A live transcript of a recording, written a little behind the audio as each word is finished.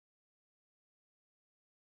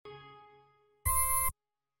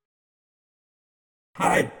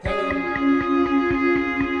Hi.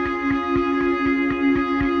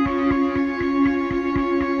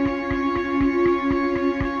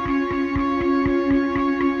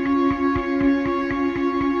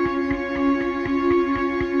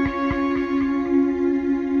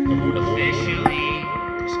 Officially,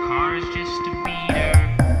 this car is just a beater.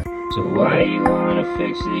 So why do you wanna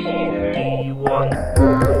fix the heater? Do you wanna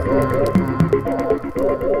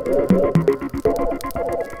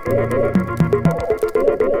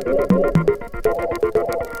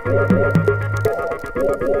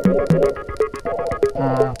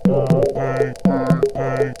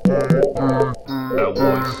I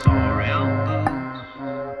wore sorrel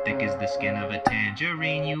boots, thick as the skin of a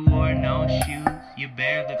tangerine. You wore no shoes, you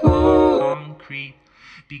bear the concrete,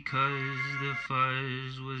 because the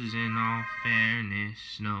fuzz was in all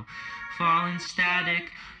fairness no falling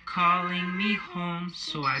static, calling me home.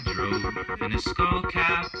 So I drove in a skull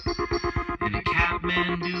cap and a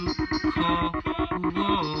Kathmandu call.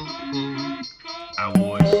 Whoa. I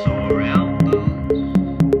wore sorrel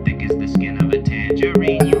boots, thick as the skin of a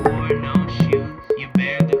tangerine. You wore no shoes, you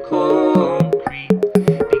bear the concrete,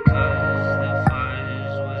 because the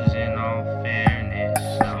fuzz was in all fairness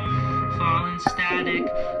no falling static,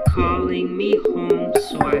 calling me home.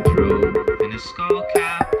 So I drove in a skull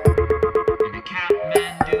cap and a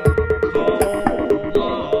Kathmandu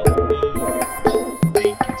call.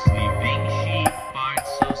 Vacant sleeping sheep aren't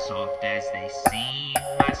so soft as they seem.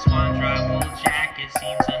 My swan wool jacket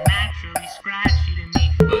seems unnaturally scratchy to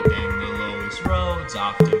me. But then the lowest roads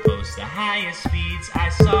often post the highest speeds. I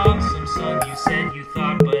saw some sun, you said you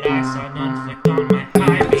thought, but I saw none flicked on my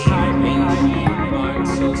high beam. Sheep aren't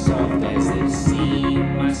so soft as they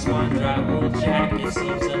seem. My swan wool jacket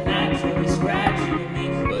seems unnaturally scratchy to me.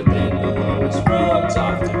 But then the lowest roads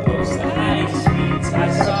often post the highest speeds. I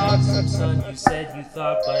saw some sun, you said you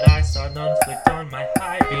thought, but I saw none flicked on my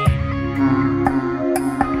high beam.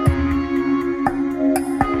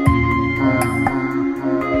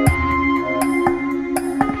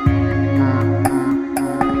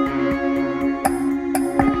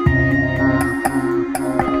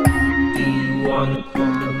 Wanna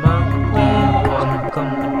come to my way? Wanna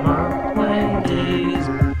come to my place?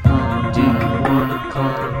 Do you wanna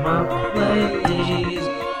come to my place?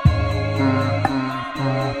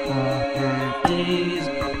 Do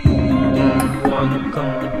you wanna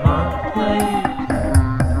come to my place?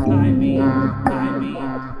 High beam, high beam,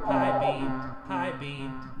 high beam, high beam,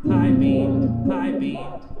 high beam, high beam,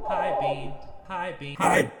 high beam, high beam.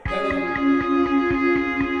 Hi.